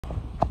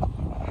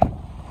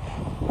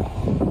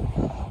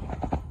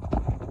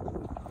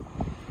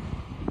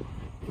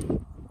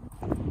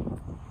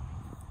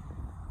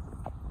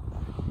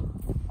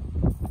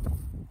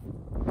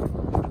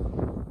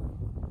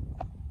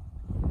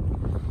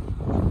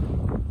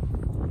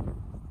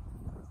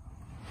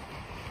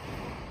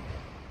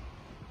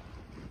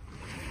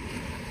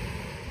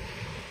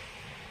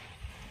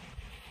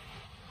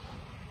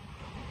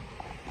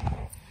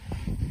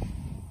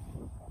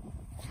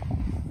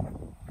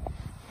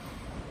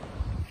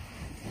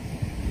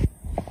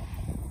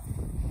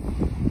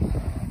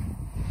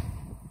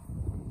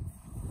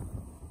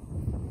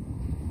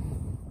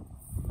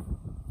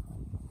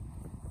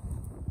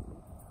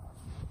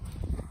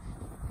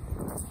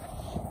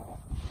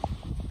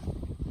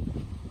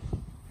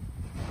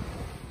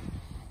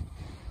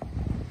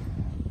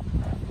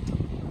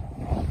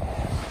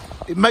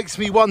It makes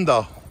me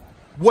wonder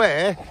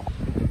where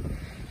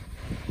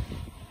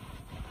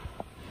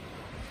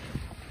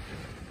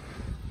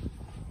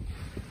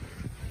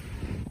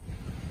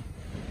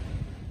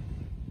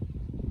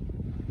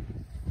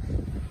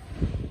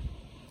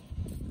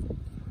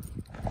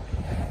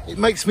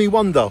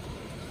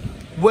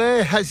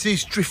has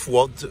this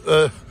driftwood,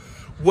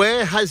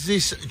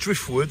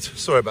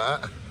 sorry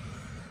about that,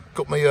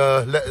 got my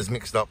letters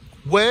mixed up.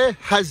 Where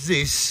has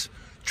this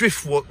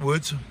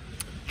driftwood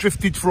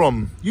drifted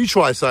from? You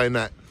try saying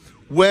that.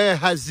 Where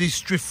has this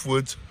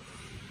driftwood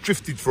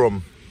drifted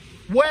from?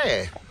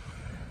 Where?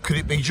 Could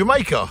it be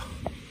Jamaica?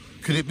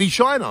 Could it be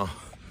China?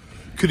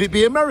 Could it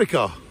be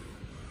America?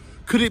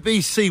 Could it be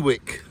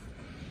Jaywick?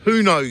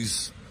 Who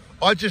knows?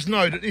 I just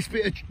know that this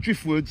bit of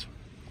driftwood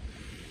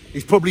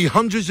is probably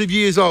hundreds of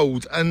years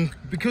old, and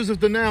because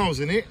of the nails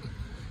in it,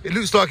 it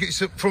looks like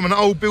it's from an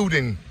old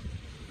building.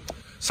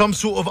 Some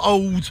sort of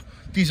old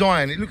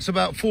design. It looks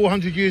about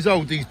 400 years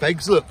old, these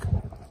pegs, look.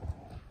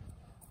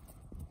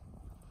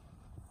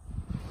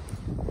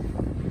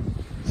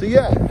 So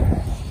yeah,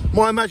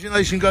 my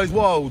imagination goes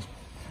wild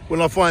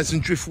when I find some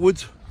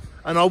driftwood,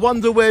 and I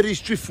wonder where this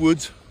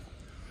driftwood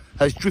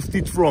has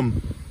drifted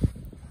from.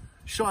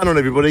 Shine on,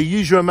 everybody,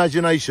 use your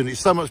imagination, it's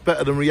so much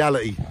better than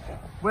reality.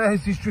 Where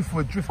has this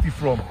driftwood drifted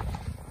from?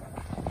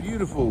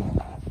 Beautiful.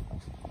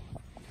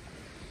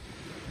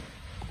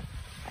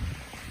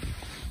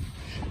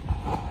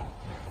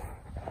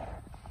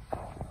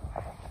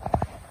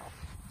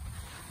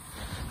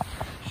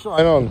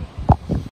 Shine on.